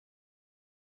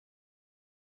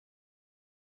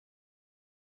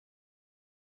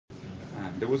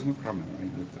There was no problem,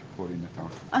 right, with recording the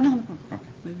talk. No, no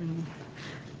problem.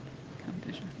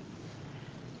 Okay.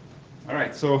 All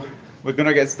right, so we're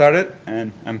gonna get started,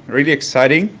 and I'm really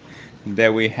excited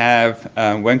that we have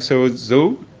Wenxuan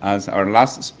Zhou as our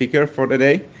last speaker for the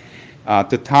day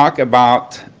to talk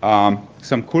about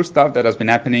some cool stuff that has been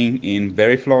happening in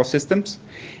Veriflow systems,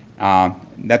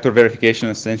 network verification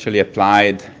essentially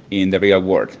applied in the real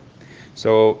world.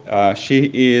 So she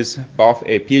is both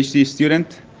a PhD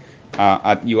student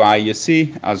at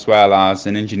UIUC as well as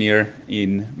an engineer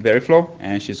in Veriflow,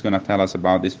 and she's going to tell us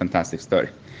about this fantastic story.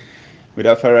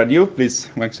 Without further ado, please,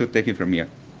 Wenxuan, take it from here.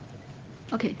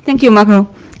 Okay, thank you, Marco.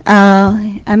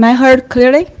 Am I heard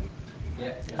clearly?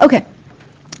 Yes. Okay.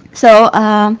 So,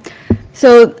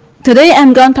 so today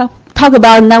I'm going to talk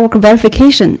about network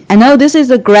verification. I know this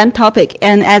is a grand topic,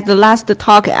 and as the last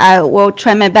talk, I will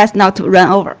try my best not to run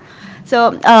over.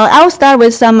 So I'll start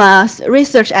with some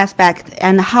research aspect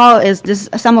and how is this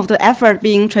some of the effort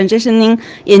being transitioning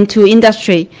into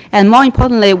industry, and more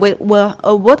importantly,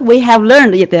 what we have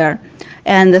learned there,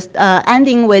 and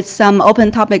ending with some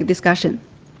open topic discussion.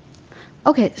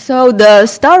 Okay, so the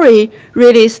story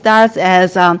really starts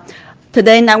as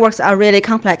today networks are really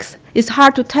complex. It's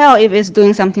hard to tell if it's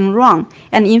doing something wrong,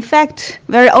 and in fact,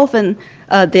 very often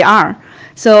they are.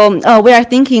 So we are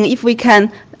thinking if we can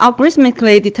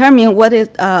algorithmically determine what is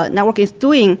network is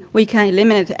doing, we can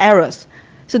eliminate errors.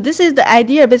 So this is the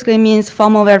idea. Basically means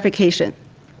formal verification.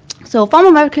 So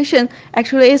formal verification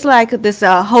actually is like this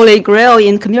holy grail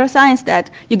in computer science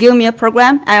that you give me a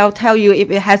program, I'll tell you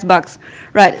if it has bugs,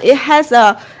 right? It has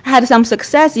had some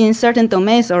success in certain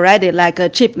domains already, like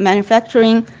chip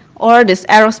manufacturing or this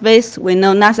aerospace. We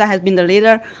know NASA has been the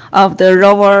leader of the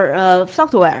rover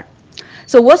software.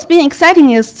 So what's been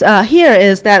exciting is here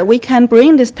is that we can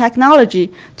bring this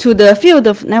technology to the field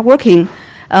of networking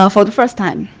for the first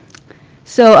time.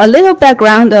 So a little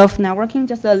background of networking,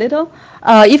 just a little.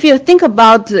 If you think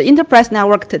about the enterprise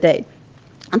network today,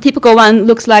 a typical one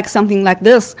looks like something like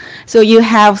this. So you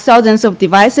have thousands of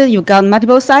devices, you got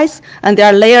multiple sites, and there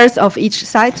are layers of each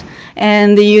site.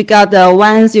 And you got the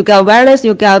ones, you got wireless,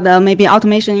 you got maybe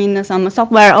automation in some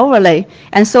software overlay,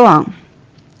 and so on.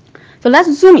 So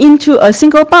let's zoom into a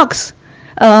single box.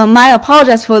 My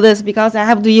apologies for this because I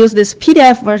have to use this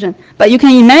PDF version. But you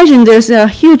can imagine there's a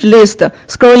huge list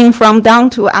scrolling from down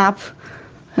to up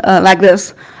like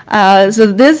this.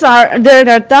 So there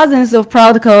are dozens of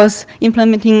protocols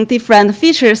implementing different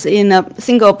features in a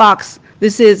single box.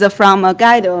 This is from a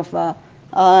guide of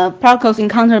protocols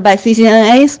encountered by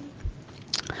CCNAs.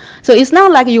 So it's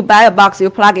not like you buy a box, you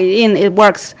plug it in, it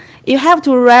works. You have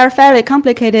to write fairly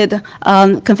complicated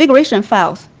configuration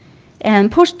files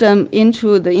and push them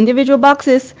into the individual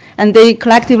boxes, and they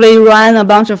collectively run a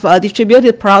bunch of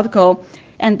distributed protocol,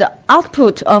 and the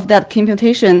output of that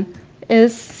computation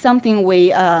is something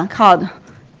we called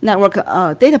network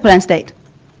data plan state.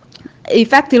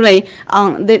 Effectively,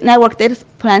 the network data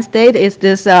plan state is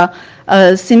this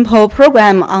simple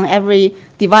program on every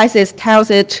device tells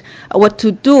it what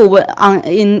to do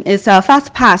in its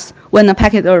fast pass when a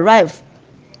packet arrives.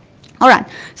 All right,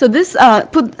 so this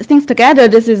put things together.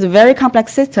 This is a very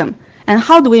complex system. And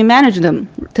how do we manage them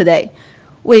today?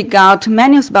 We got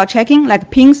menus about checking, like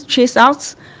pings, trace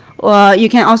outs. You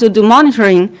can also do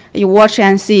monitoring. You watch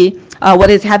and see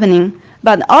what is happening.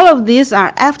 But all of these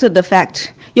are after the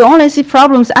fact. You only see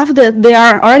problems after they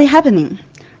are already happening,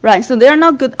 right? So they are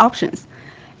not good options.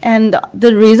 And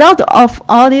the result of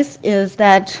all this is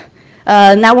that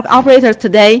network operators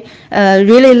today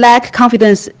really lack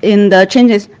confidence in the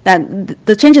changes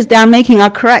they are making are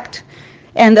correct.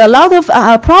 And a lot of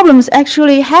problems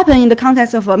actually happen in the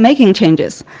context of making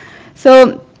changes.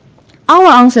 So our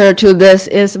answer to this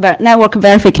is network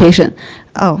verification.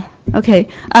 Oh, okay.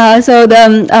 So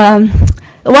the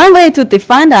one way to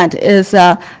define that is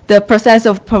the process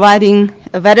of providing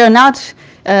whether or not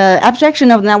abstraction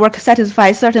of the network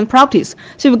satisfies certain properties.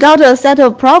 So you've got a set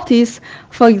of properties.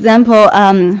 For example,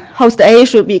 host A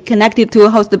should be connected to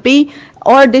host B,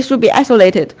 or they should be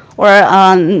isolated, or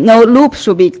no loop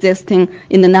should be existing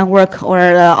in the network, or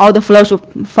all the flow should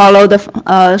follow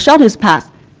the shortest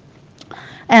path.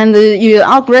 And you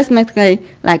algorithmically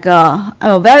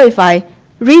verify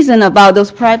reason about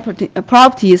those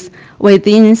properties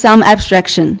within some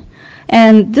abstraction.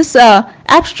 And this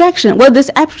abstraction, what this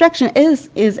abstraction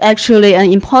is actually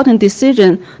an important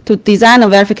decision to design a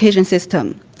verification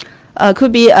system.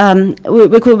 Could be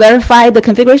we could verify the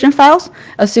configuration files,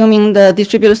 assuming the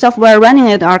distributed software running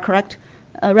it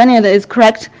is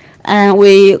correct, and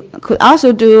we could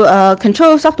also do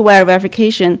control software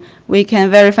verification. We can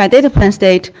verify data plan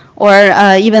state or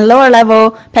even lower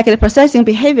level packet processing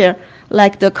behavior,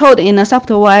 like the code in a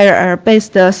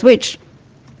software-based switch.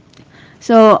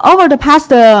 So over the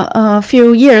past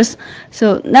few years,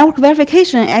 so network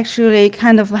verification actually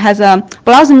kind of has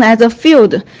blossomed as a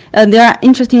field. There are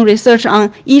interesting research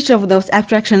on each of those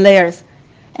abstraction layers.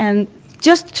 And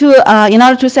just to, in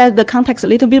order to set the context a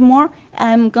little bit more,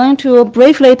 I'm going to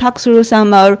briefly talk through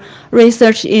some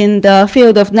research in the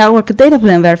field of network data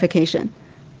plane verification.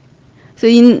 So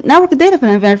in network data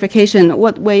plane verification,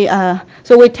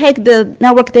 so we take the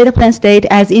network data plane state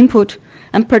as input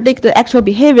and predict the actual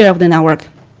behavior of the network.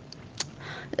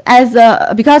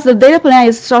 Because the data plane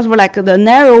is sort of like the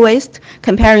narrow waist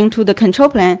comparing to the control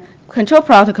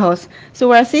protocols. So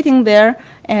we're sitting there,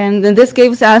 and this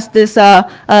gives us this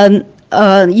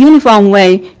uniform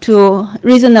way to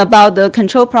reason about the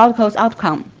control protocol's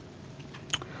outcome.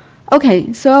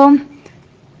 Okay, so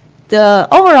the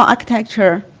overall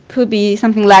architecture could be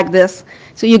something like this.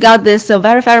 So you got this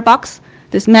verifier box,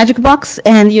 this magic box,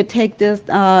 and you take this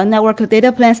network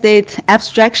data plane state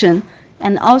abstraction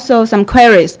and also some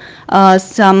queries,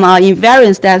 some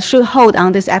invariants that should hold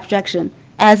on this abstraction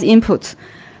as inputs,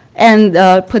 and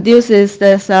produces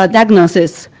this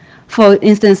diagnosis. For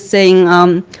instance, saying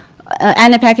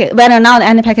any packet, whether or not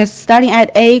any packet starting at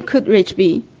A could reach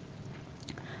B.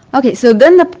 Okay, so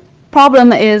then the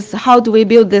problem is, how do we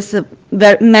build this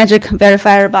magic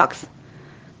verifier box?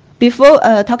 Before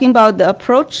talking about the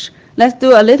approach, let's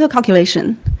do a little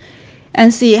calculation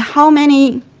and see how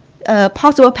many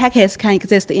possible packets can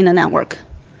exist in a network.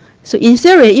 So in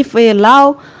theory, if we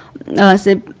allow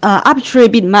say, arbitrary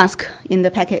bit mask in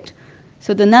the packet,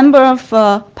 so the number of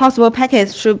possible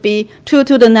packets should be 2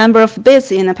 to the number of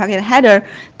bits in a packet header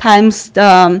times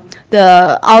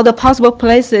all the possible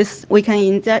places we can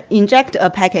inject a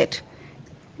packet.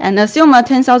 And assume a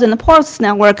 10,000 ports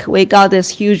network, we got this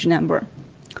huge number.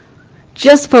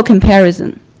 Just for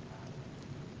comparison.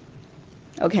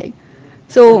 Okay,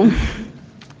 so,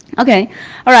 okay,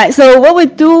 all right, so what we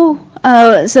do,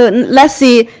 so let's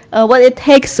see what it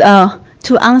takes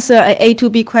to answer a A to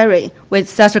B query with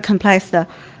such a complex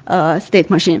state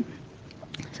machine.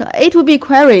 So A to B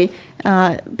query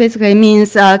basically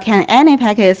means can any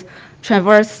packets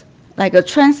traverse like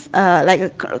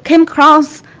came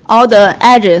across all the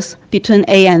edges between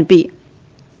A and B.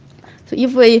 So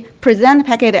if we present the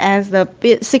packet as the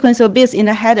sequence of bits in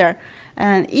the header,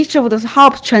 and each of those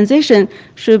hop transition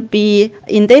should be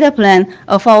in data plane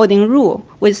a forwarding rule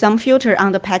with some filter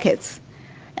on the packets.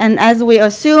 And as we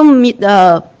assume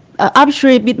the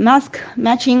arbitrary bit mask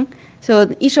matching,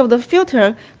 so each of the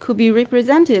filter could be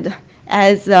represented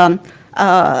as a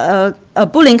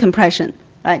Boolean compression,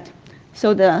 right?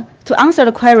 So to answer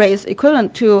the query is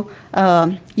equivalent to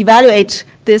evaluate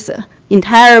this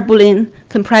entire Boolean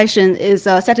compression is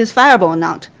satisfiable or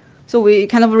not. So we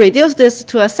kind of reduce this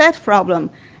to a set problem,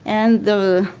 and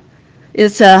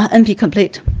it's NP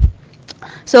complete.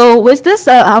 So with this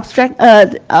abstract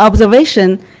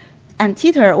observation,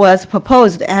 antiter was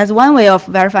proposed as one way of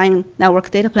verifying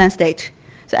network data plane state.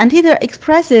 So antiter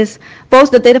expresses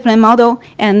both the data plane model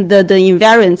and the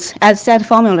invariants as set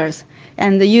formulas,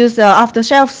 and use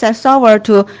off-the-shelf set solver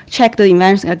to check the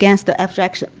invariants against the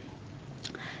abstraction.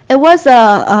 It was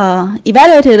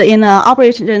evaluated in an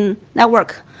operation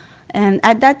network, and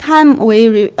at that time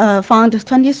we found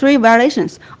 23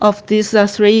 violations of these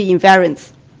 3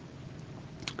 invariants.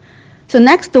 So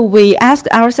next we asked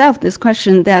ourselves this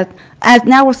question that as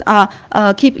networks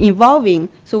keep evolving,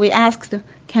 so we asked,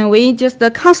 can we just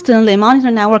constantly monitor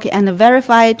network and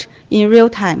verify it in real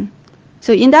time?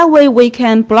 So in that way we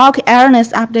can block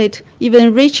erroneous update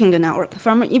even reaching the network,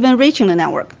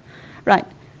 right?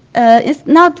 It's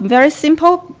not very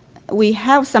simple. We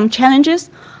have some challenges.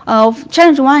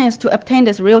 Challenge 1 is to obtain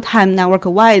this real-time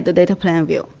network-wide data plane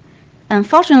view.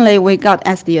 Unfortunately, we got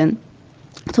SDN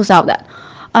to solve that.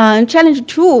 Challenge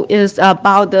 2 is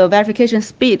about the verification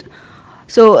speed.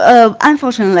 So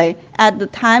unfortunately, at the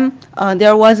time,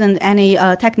 there wasn't any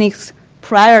techniques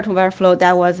prior to Veriflow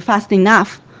that was fast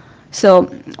enough. So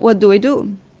what do we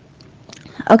do?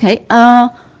 Okay,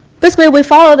 basically we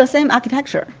follow the same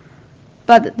architecture,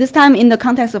 but this time in the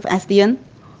context of SDN.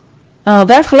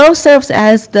 Veriflow serves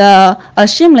as a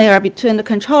shim layer between the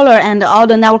controller and all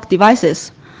the network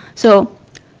devices. So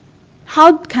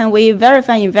how can we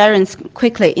verify invariants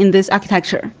quickly in this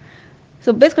architecture?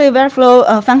 So basically,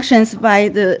 Veriflow functions by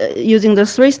using the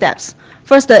 3 steps.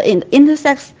 First, it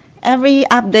intersects every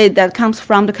update that comes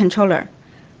from the controller.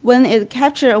 When it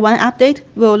captures one update,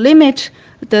 we'll limit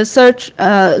the search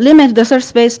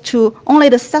space to only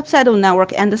the subset of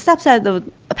network and the subset of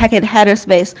packet header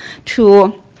space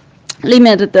to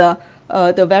limit the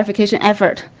verification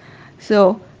effort.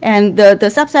 So And the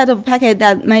subset of packets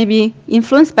that may be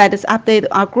influenced by this update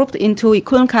are grouped into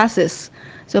equivalent classes.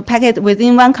 So packets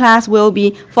within one class will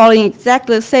be following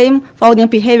exactly the same forwarding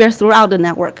behavior throughout the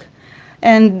network.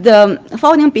 And the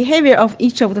forwarding behavior of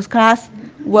each of those classes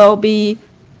will be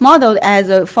modeled as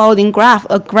a forwarding graph,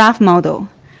 a graph model.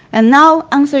 And now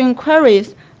answering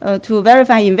queries to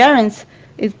verify invariance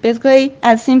is basically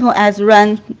as simple as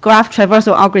run graph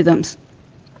traversal algorithms.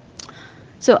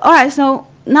 So all right, so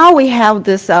now we have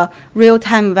this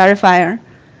real-time verifier.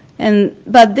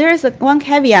 But there is one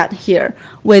caveat here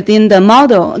within the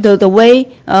model, the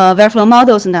way Veriflow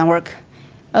models network.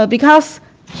 Because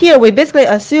here we basically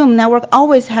assume network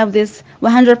always have this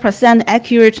 100%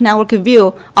 accurate network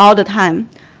view all the time.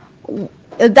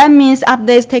 That means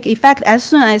updates take effect as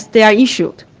soon as they are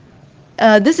issued.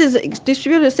 This is a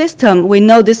distributed system. We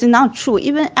know this is not true.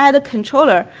 Even at the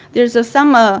controller, there's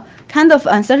some kind of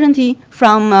uncertainty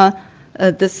from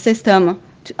the system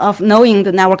of knowing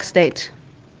the network state.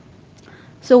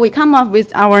 So we come up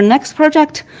with our next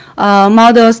project,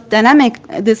 models dynamic,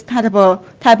 this type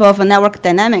of network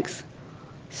dynamics.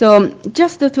 So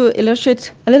just to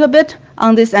illustrate a little bit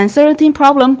on this uncertainty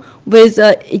problem with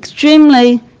an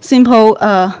extremely simple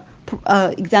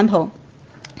example.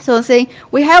 So say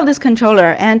we have this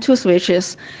controller and two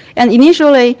switches, and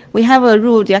initially we have a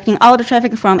rule directing all the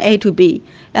traffic from A to B,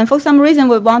 and for some reason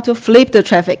we want to flip the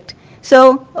traffic.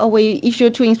 So we issue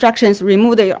two instructions: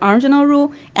 remove the original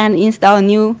rule and install a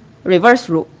new reverse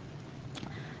rule.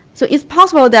 So it's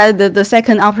possible that the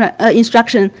second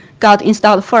instruction got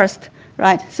installed first,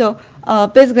 right? So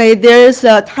basically there is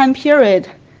a time period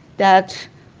that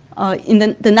in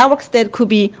the network state could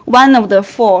be one of the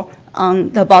four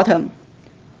on the bottom.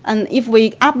 And if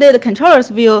we update the controller's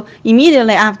view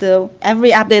immediately after every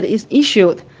update is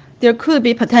issued, there could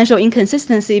be potential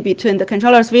inconsistency between the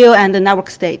controller's view and the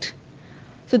network state.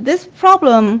 So this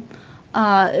problem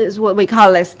is what we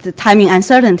call as the timing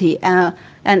uncertainty, and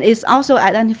it's also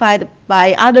identified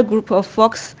by other group of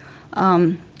folks,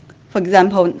 for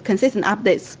example, consistent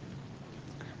updates.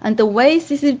 And the way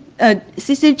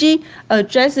CCG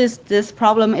addresses this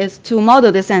problem is to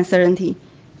model this uncertainty.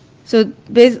 So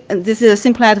this is a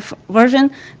simplified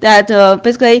version that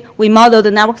basically we model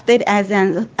the network state as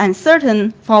an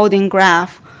uncertain forwarding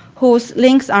graph whose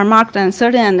links are marked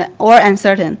uncertain or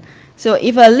uncertain. So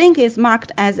if a link is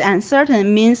marked as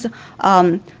uncertain, means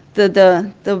the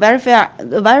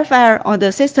verifier or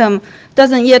the system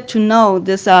doesn't yet to know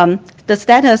this the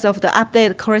status of the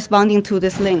update corresponding to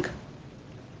this link.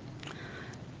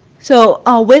 So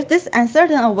with this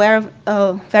uncertain aware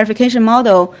verification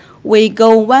model, we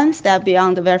go one step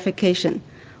beyond the verification.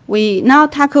 We now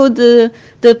tackle the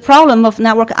problem of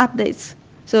network updates.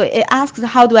 So it asks,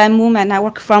 how do I move my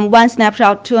network from one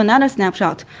snapshot to another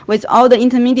snapshot with all the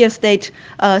intermediate state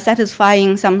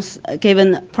satisfying some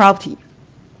given property.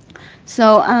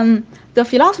 So the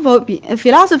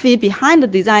philosophy behind the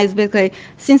design is basically,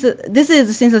 since this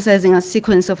is synthesizing a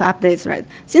sequence of updates, right?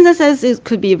 Synthesis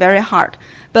could be very hard,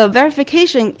 but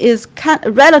verification is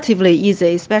relatively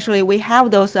easy, especially we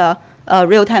have those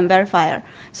real-time verifier.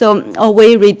 So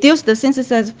we reduce the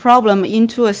synthesis problem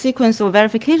into a sequence of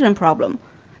verification problem.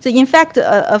 So in fact,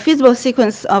 a feasible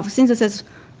sequence of synthesis,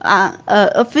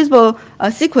 a feasible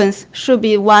sequence should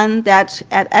be one that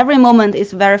at every moment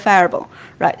is verifiable,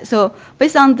 right? So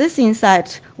based on this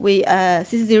insight,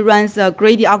 CCG runs a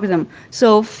greedy algorithm.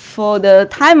 So for the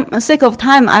sake of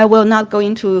time, I will not go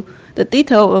into the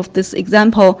detail of this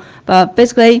example, but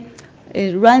basically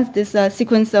it runs this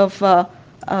sequence of,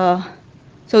 so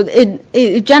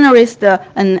it generates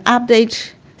an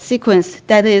update sequence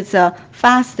that is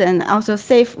fast and also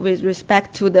safe with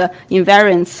respect to the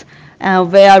invariance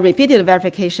via repeated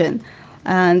verification.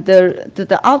 And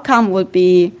the outcome would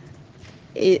be,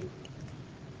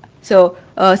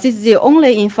 CCG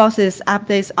only enforces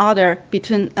updates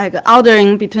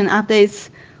ordering between updates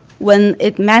when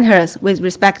it matters with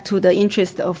respect to the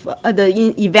interest of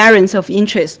the invariance of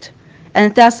interest,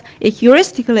 and thus it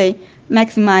heuristically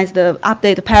maximizes the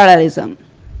update parallelism.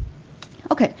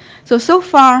 Okay, so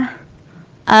far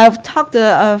I've talked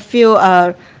a few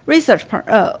research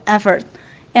efforts,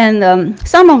 and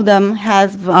some of them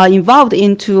have evolved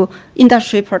into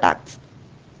industry products.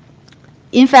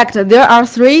 In fact, there are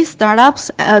 3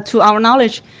 startups, to our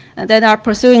knowledge, that are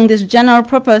pursuing this general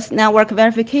purpose network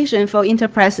verification for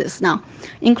enterprises now,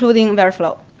 including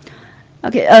Veriflow.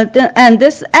 Okay, and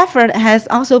this effort has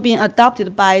also been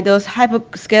adopted by those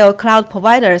hyperscale cloud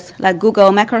providers like Google,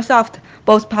 Microsoft.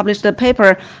 Both published a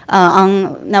paper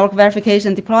on network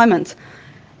verification deployment.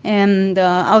 And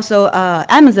also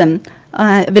Amazon,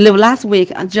 I believe last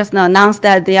week, just announced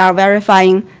that they are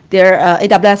verifying their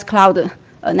AWS cloud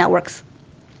networks.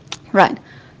 Right.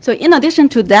 So in addition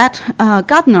to that,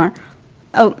 Gartner,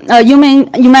 you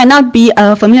might not be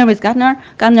familiar with Gartner.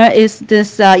 Gartner is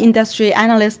this industry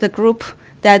analyst group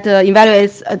that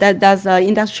evaluates, that does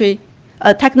industry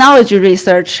technology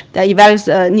research, that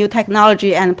evaluates new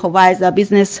technology and provides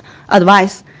business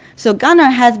advice. So Gartner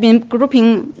has been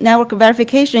grouping network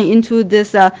verification into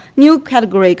this new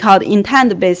category called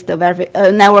intent-based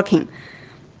networking.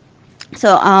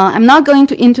 So I'm not going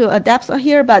into a depth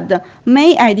here, but the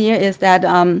main idea is that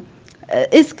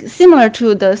it's similar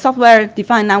to the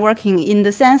software-defined networking in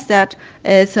the sense that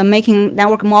it's making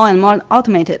network more and more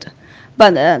automated.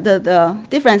 But the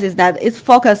difference is that its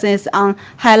focus is on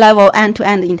high-level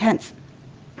end-to-end intents.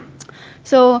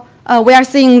 So we are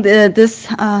seeing this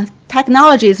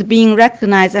technology is being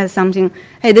recognized as something,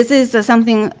 hey, this is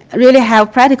something really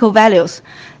have practical values.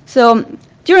 So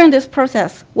during this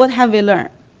process, what have we learned?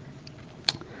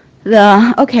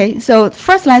 So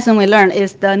first lesson we learned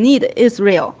is the need is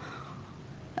real.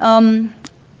 When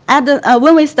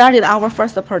we started our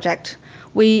first project,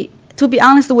 to be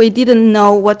honest, we didn't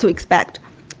know what to expect.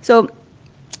 So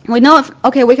we know,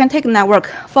 we can take a network,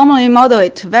 formally model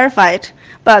it, verify it,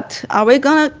 but are we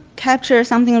going to capture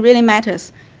something really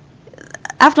matters?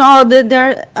 After all,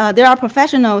 there are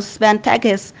professionals spend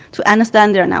decades to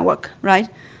understand their network, right?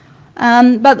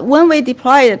 But when we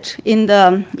deploy it in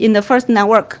the first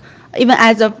network, even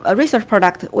as a research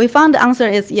product, we found the answer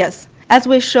is yes. As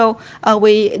we show,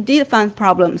 we did find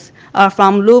problems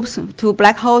from loops to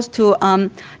black holes to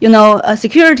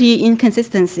security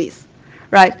inconsistencies,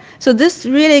 right? So this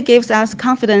really gives us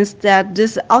confidence that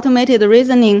this automated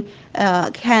reasoning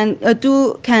can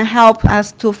help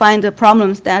us to find the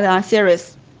problems that are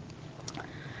serious.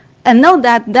 And note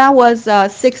that was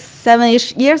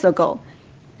 6-7-ish years ago,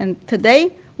 and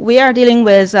today we are dealing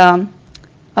with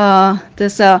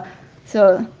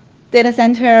so data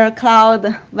center,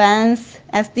 cloud, WANs,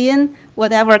 SDN,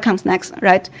 whatever comes next,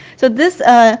 right? So this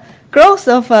growth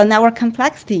of network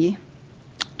complexity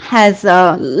has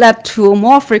led to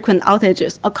more frequent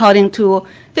outages, according to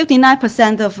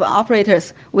 59% of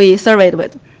operators we surveyed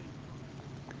with.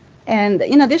 And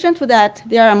in addition to that,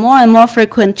 there are more and more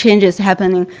frequent changes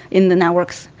happening in the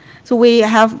networks. So we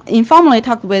have informally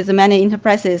talked with many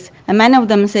enterprises, and many of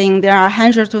them saying there are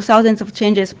hundreds to thousands of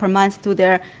changes per month to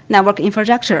their network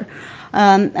infrastructure.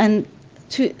 And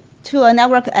to a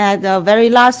network at a very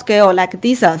large scale like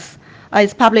DSAS,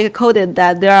 it's publicly coded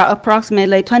that there are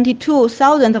approximately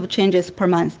 22,000 of changes per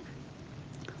month.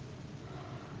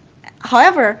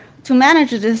 However, to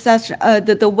manage this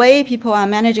the way people are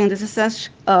managing this such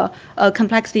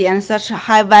complexity and such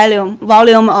high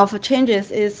volume of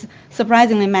changes is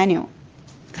surprisingly manual.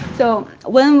 So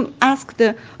when asked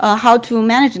how to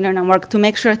manage their network to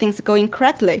make sure things are going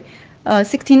correctly,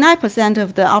 69%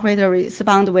 of the operators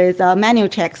respond with manual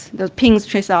checks, the pings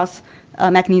traceouts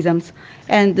mechanisms.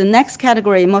 And the next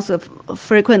category, most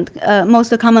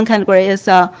common category is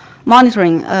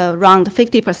monitoring, around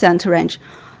 50% range.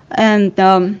 And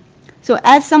so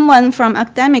as someone from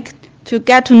academic to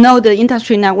get to know the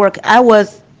industry network, I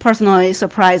was personally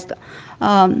surprised.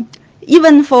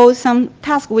 Even for some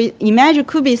tasks we imagine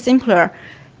could be simpler,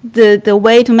 the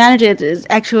way to manage it is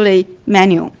actually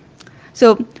manual.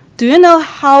 So do you know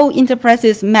how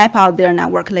enterprises map out their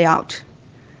network layout?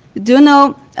 Do you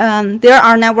know there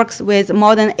are networks with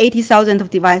more than 80,000 of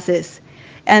devices,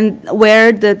 and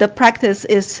where the practice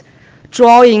is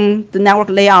drawing the network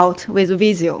layout with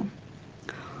Visio?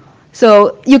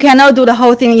 So you cannot do the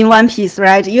whole thing in one piece,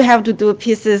 right? You have to do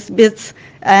pieces, bits,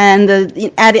 and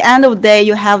at the end of the day,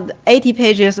 you have 80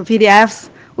 pages of PDFs,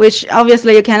 which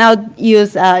obviously you cannot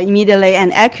use immediately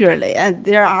and accurately, and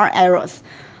there are errors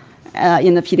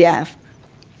in the PDF.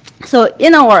 So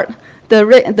in a word,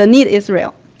 the need is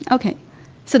real. Okay,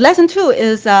 so lesson 2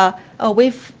 is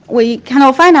we kind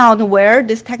of find out where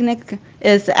this technique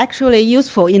is actually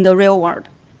useful in the real world.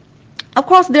 Of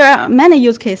course, there are many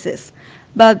use cases,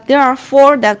 but there are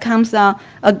 4 that comes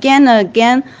again and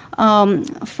again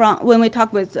from when we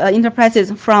talk with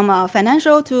enterprises, from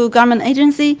financial to government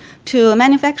agency to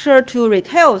manufacturer to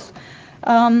retails.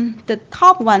 The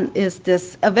top one is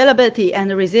this availability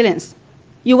and resilience.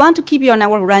 You want to keep your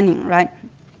network running, right?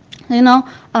 You know,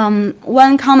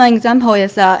 one common example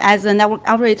is as a network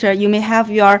operator, you may have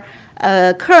your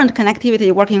current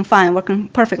connectivity working fine, working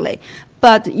perfectly,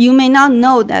 but you may not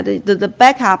know that the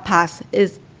backup path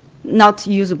is not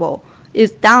usable,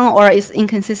 is down or is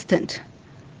inconsistent.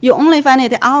 You only find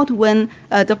it out when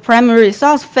the primary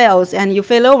source fails and you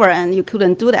fail over and you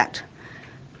couldn't do that.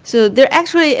 So there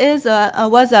actually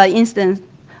was an instance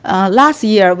last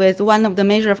year with one of the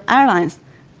major airlines.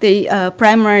 the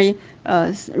primary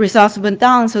resource went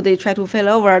down, so they try to fail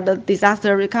over. The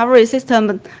disaster recovery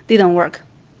system didn't work.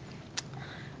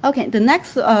 Okay, the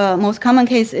next most common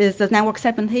case is the network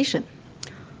segmentation.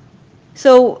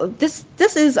 So this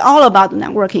is all about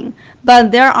networking,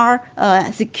 but there are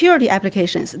security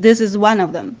applications. This is one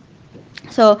of them.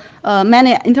 So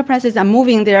many enterprises are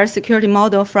moving their security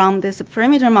model from this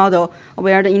perimeter model,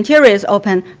 where the interior is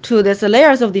open, to this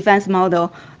layers of defense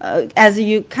model. As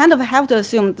you kind of have to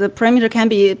assume the perimeter can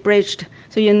be breached,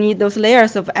 so you need those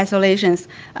layers of isolations,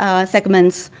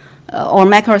 segments, or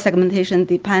macro segmentation,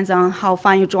 depends on how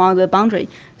fine you draw the boundary.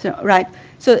 So right.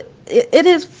 So it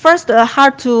is first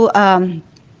hard to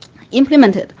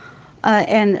implement it,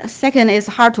 and second is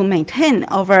hard to maintain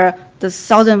over the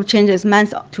thousand changes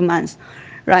month to month,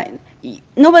 right?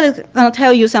 Nobody's gonna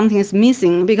tell you something is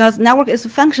missing because network is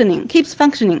functioning, keeps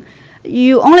functioning.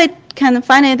 You only can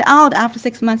find it out after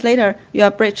 6 months later you are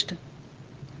breached.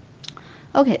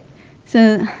 Okay,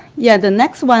 so yeah, the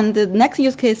next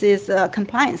use case is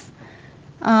compliance.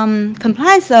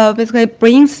 Compliance basically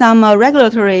brings some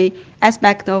regulatory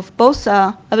aspect of both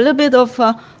a little bit of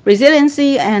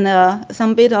resiliency and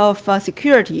some bit of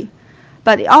security.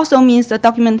 But it also means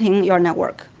documenting your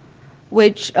network,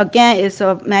 which again is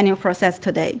a manual process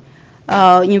today.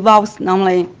 Involves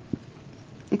normally,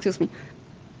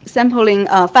 sampling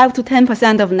 5 to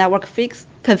 10% of network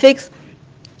configs,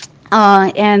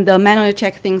 and manually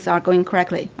check things are going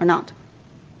correctly or not.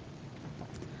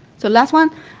 So last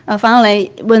one,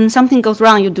 finally, when something goes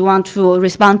wrong, you do want to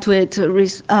respond to it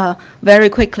very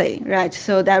quickly, right?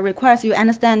 So that requires you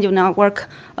understand your network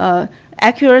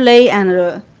accurately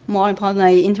and more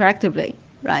importantly, interactively,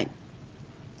 right?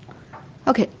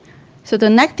 Okay, so the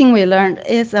next thing we learned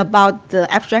is about the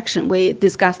abstraction we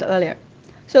discussed earlier.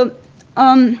 So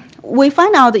we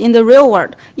find out in the real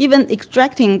world, even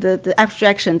extracting the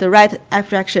abstraction, the right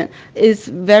abstraction, is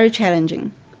very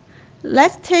challenging.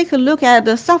 Let's take a look at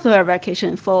the software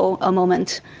verification for a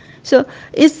moment. So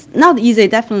it's not easy,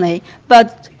 definitely,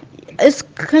 but it's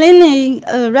cleanly,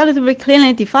 relatively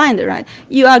cleanly defined, right?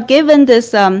 You are given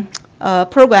this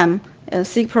program,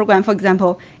 C program, for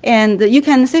example, and you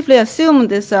can safely assume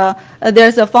this.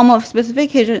 There's a form of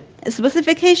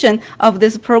specification of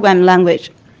this program language.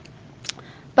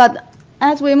 But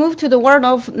as we move to the world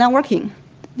of networking,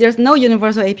 there's no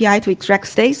universal API to extract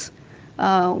states.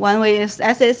 One way is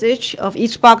SSH of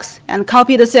each box and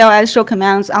copy the CLS show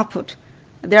commands output.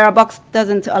 Their box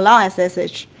doesn't allow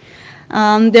SSH.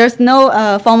 There's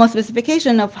no formal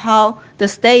specification of how the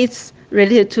states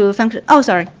related to function. Oh,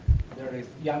 sorry. There is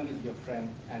Young is your friend,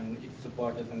 and it's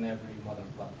supported on every modern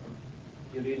platform.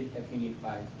 You really have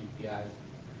unified APIs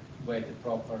where to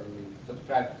properly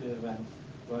subscribe to events,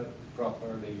 where to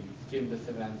properly stream these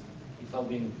events. It's all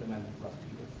been implemented last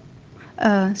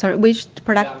years. Sorry, which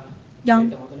product?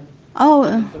 Young. Oh.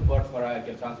 Support for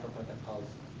transfer protocols,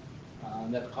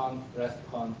 netconf,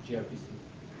 restconf, gRPC.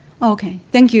 Okay,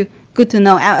 thank you. Good to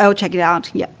know. I'll check it out.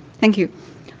 Yeah, thank you.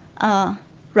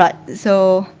 Right.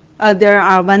 So there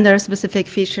are vendor-specific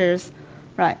features,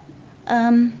 right?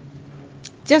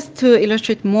 Just to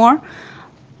illustrate more.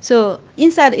 So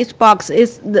inside each box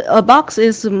a box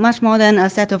is much more than a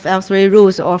set of L3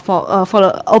 rules or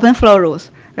open flow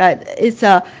rules. Right, it's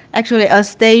actually a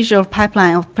stage of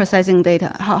pipeline of processing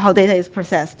data, how data is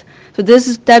processed. So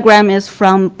this diagram is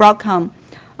from Broadcom,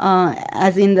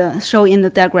 as in the show in the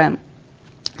diagram.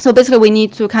 So basically, we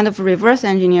need to kind of reverse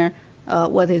engineer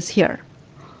what is here.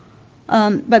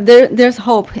 But there's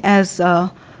hope, as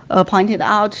pointed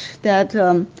out, that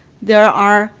there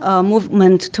are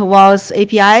movement towards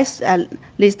APIs, at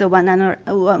least one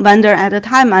vendor at a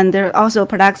time, and there are also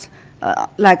products.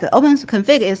 Like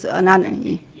OpenConfig is another.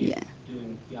 Yeah.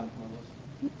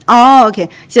 Oh, okay.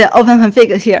 So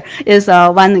OpenConfig here is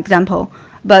one example,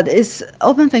 but it's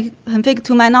OpenConfig,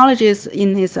 to my knowledge, is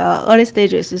in its early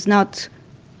stages. It's not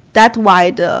that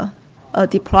wide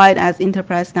deployed as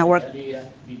enterprise network.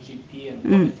 BGP and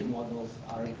quality models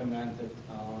are implemented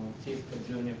on Cisco,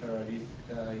 Juniper,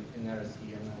 Arista, in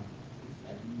RSC, and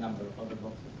a number of other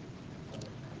boxes.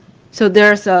 So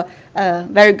there's a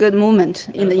very good movement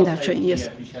in the industry. Yes.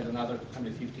 We had another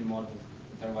 150 models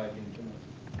that are widely implemented.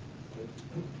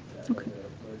 Okay.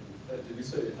 Did you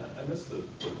say, I missed the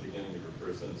beginning of your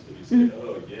first sentence, did you say,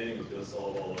 oh, Yang is going to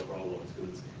solve all our problems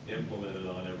because it's implemented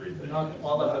on everything? Not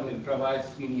all of them. It provides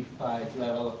unified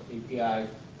level of APIs,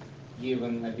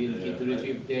 given ability to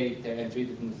retrieve data and treat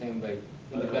it in the same way.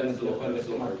 Independently of I'm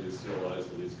still argue CLIs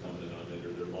at least coming in on it,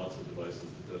 or there are lots of devices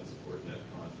that don't support net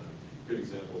content. Good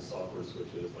example is software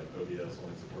switches like OBS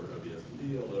only support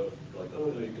OBSDB, although like,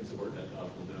 oh no, you can support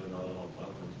NetConf, no, not on all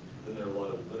platforms. then there are a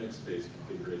lot of Linux-based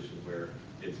configuration where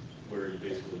you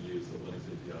basically use the Linux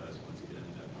APIs once again.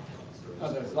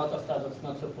 There's a lot of startups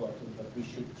not supporting, but we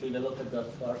should really look at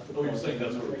that first. Oh, you're saying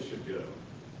that's where we should go.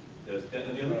 Yes.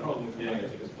 And the other problem with Yang, I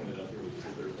think, is pointed out here, which is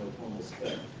that there's no formal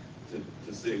spec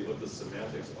to say what the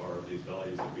semantics are of these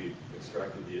values that we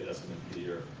extracted via SNMP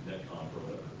or netcom or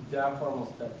whatever. There are formal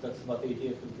steps. That's what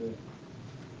ATF is doing.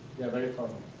 They are very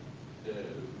formal.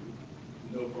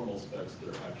 No formal specs that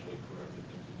are actually corrected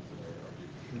into the argue.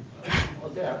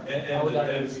 Well, there.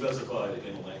 And specified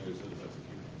in a language that is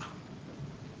executed.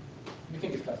 You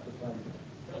think it's specified?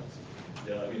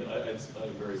 Yeah, I mean,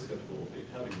 I'm very skeptical of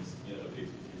having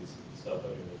ATT's stuff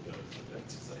having looked at it,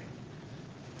 that's to say.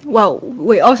 Well,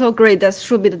 we also agree that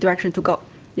should be the direction to go.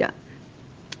 Yeah.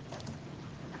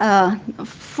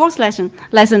 Fourth lesson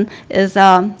is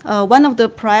one of the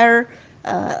prior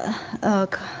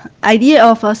idea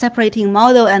of separating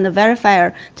model and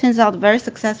verifier turns out very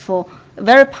successful,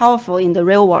 very powerful in the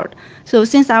real world. So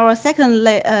since our second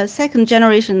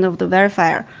generation of the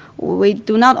verifier, we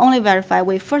do not only verify,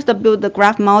 we first build the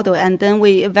graph model and then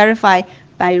we verify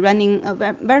by running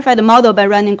verify the model by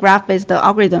running graph-based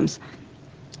algorithms.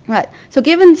 Right. So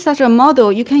given such a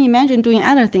model, you can imagine doing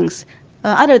other things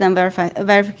other than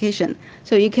verification.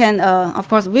 So you can, of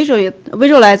course,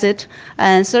 visualize it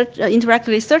and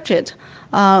interactively search it,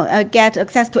 get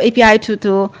access to API to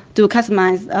do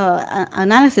customized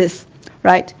analysis.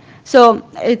 Right. So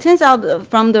it turns out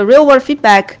from the real-world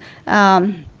feedback,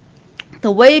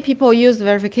 the way people use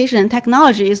verification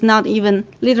technology is not even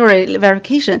literally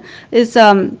verification. It's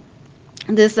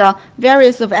this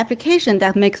various of application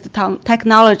that makes the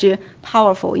technology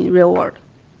powerful in real world.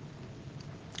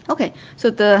 Okay,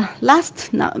 so the last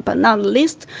but not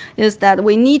least is that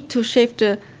we need to shift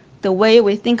the way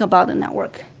we think about the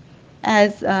network.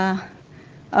 As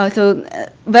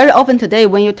very often today,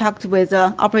 when you talk with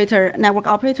network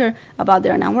operator about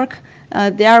their network,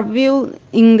 they are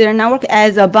viewing their network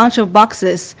as a bunch of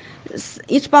boxes.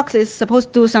 Each box is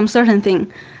supposed to do some certain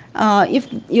thing. If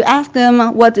you ask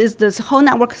them what is this whole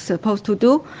network supposed to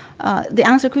do, the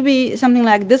answer could be something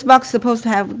like this box is supposed to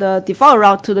have the default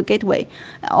route to the gateway,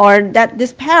 or that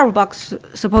this pair of box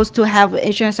supposed to have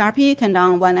HSRP turned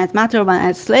on, one as master, one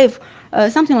as slave,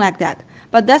 something like that.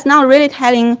 But that's not really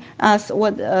telling us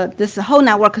what this whole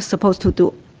network is supposed to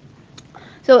do.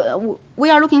 So we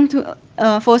are looking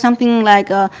for something like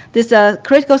this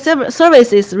critical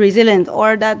service is resilient,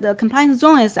 or that the compliance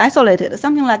zone is isolated,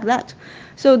 something like that.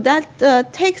 So that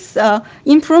takes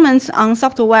improvements on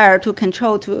software to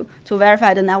control, to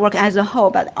verify the network as a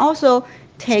whole, but also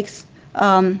takes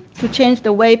to change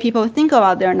the way people think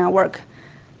about their network.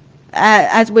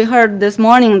 As we heard this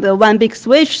morning, the one big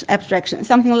switch abstraction,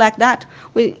 something like that.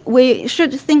 We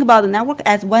should think about the network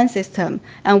as one system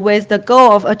and with the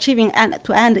goal of achieving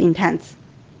end-to-end intents.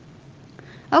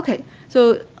 Okay,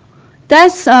 so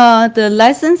that's the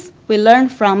lessons we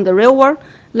learned from the real world.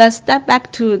 Let's step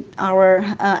back to our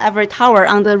ivory tower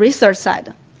on the research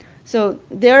side. So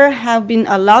there have been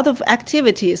a lot of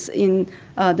activities in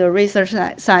the research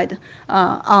side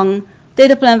on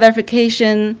data plan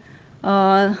verification,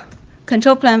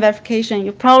 control plan verification.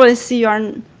 You probably see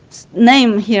your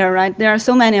name here, right? There are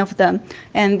so many of them.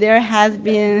 And there has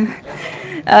been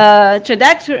a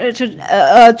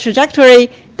trajectory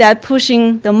that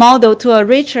pushing the model to a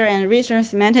richer and richer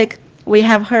semantic. We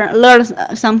have learned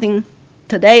something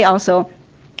today also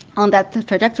on that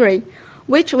trajectory,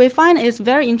 which we find is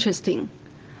very interesting.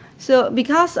 So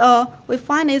because we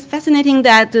find it fascinating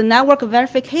that the network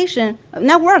verification,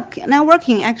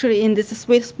 networking actually in this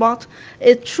sweet spot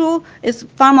is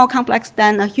far more complex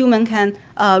than a human can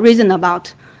reason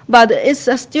about. But it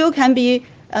still can be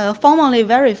formally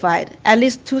verified, at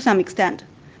least to some extent.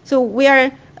 So we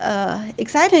are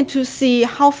excited to see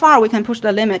how far we can push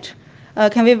the limit.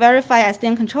 Can we verify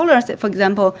SDN controllers, for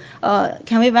example?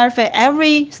 Can we verify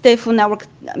every stateful network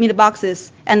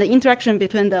mailboxes and the interaction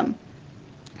between them?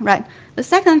 Right. The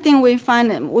second thing we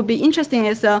find would be interesting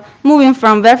is moving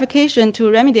from verification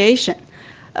to remediation.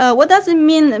 What does it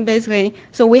mean, basically?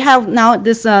 So we have now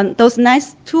those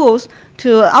nice tools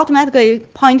to automatically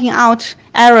pointing out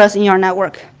errors in your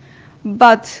network.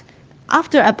 But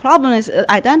after a problem is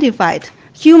identified,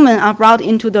 humans are brought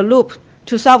into the loop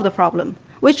to solve the problem,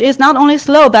 which is not only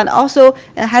slow, but also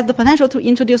has the potential to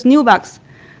introduce new bugs.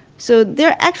 So there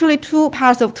are actually two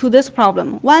parts to this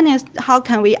problem. One is how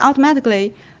can we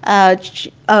automatically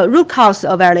root cause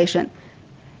a violation.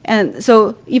 And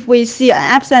so if we see an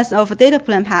absence of a data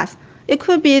plan path, it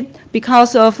could be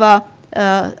because of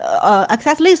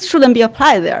access list shouldn't be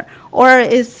applied there, or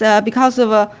it's because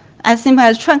of as simple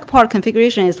as trunk port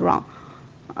configuration is wrong.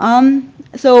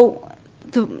 So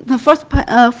first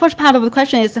part of the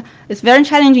question is it's very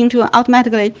challenging to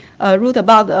automatically root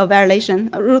about a violation,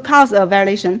 root cause a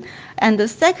violation, and the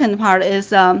second part is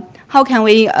how can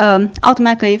we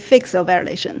automatically fix a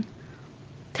violation?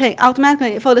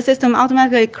 For the system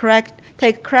automatically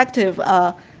take corrective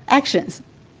actions.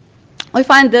 We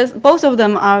find this both of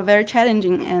them are very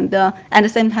challenging and at the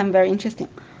same time very interesting.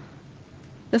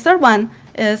 The third one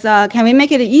is can we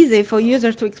make it easy for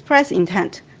users to express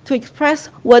intent, to express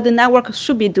what the network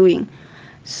should be doing?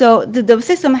 So the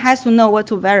system has to know what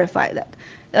to verify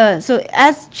that. So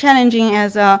as challenging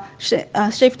as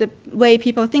shift the way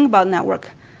people think about network,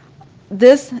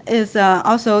 this is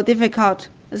also difficult.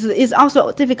 It's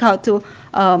also difficult to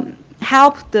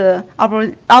help the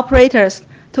operators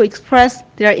to express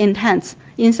their intents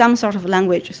in some sort of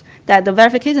languages that the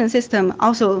verification system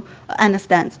also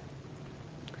understands.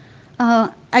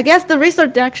 I guess the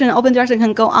research direction, open direction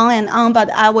can go on and on, but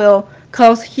I will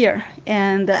close here,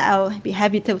 and I'll be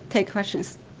happy to take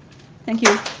questions. Thank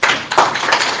you.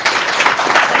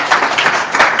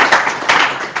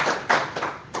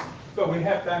 So we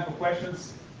have time for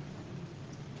questions.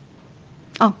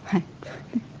 Oh, hi.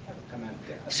 Comment.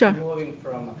 Sure. Moving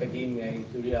from academia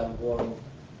into real world,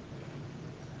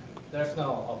 there's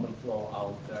no open flow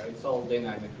out there. It's all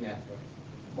dynamic networks,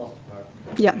 most part.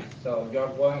 Yeah. So you're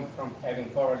going from having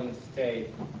forwarding state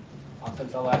on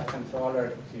centralized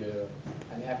controller to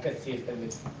an ecosystem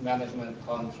with management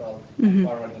control, Mhm.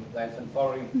 forwarding plates, and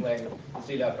forwarding plate is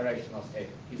really operational state.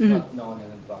 It's Mhm. not known in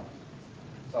advance.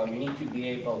 So you need to be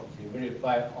able to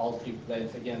verify all three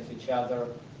plates against each other,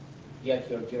 get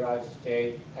your derived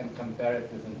state, and compare it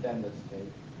with intended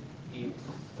state. It's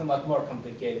somewhat more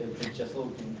complicated than just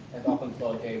looking at open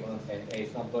flow table and saying, hey,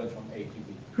 it's not going from A to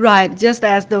B. Right, just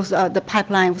as those the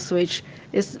pipeline switch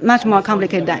is much And more it's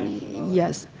complicated than multidimensional.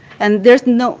 yes, and there's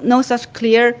no such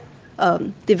clear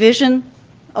division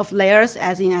of layers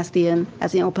as in SDN,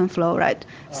 as in OpenFlow, right?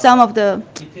 Some of the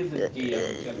It is a deal,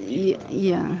 it's just yeah,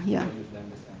 different. yeah. So use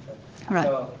them essentially. Right.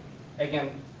 So again,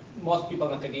 most people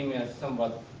in academia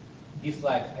somewhat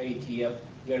dislike ATF.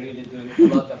 We're really doing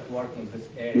a lot of work in this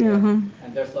area, Mhm.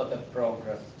 and there's a lot of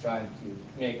progress trying to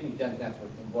make intent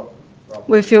networking work properly.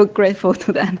 We feel grateful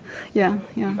to that. Yeah,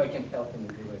 yeah, If I can help in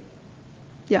any way.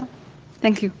 yeah.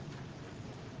 Thank you.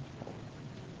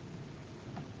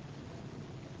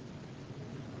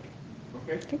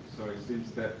 Okay. So it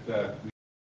seems that we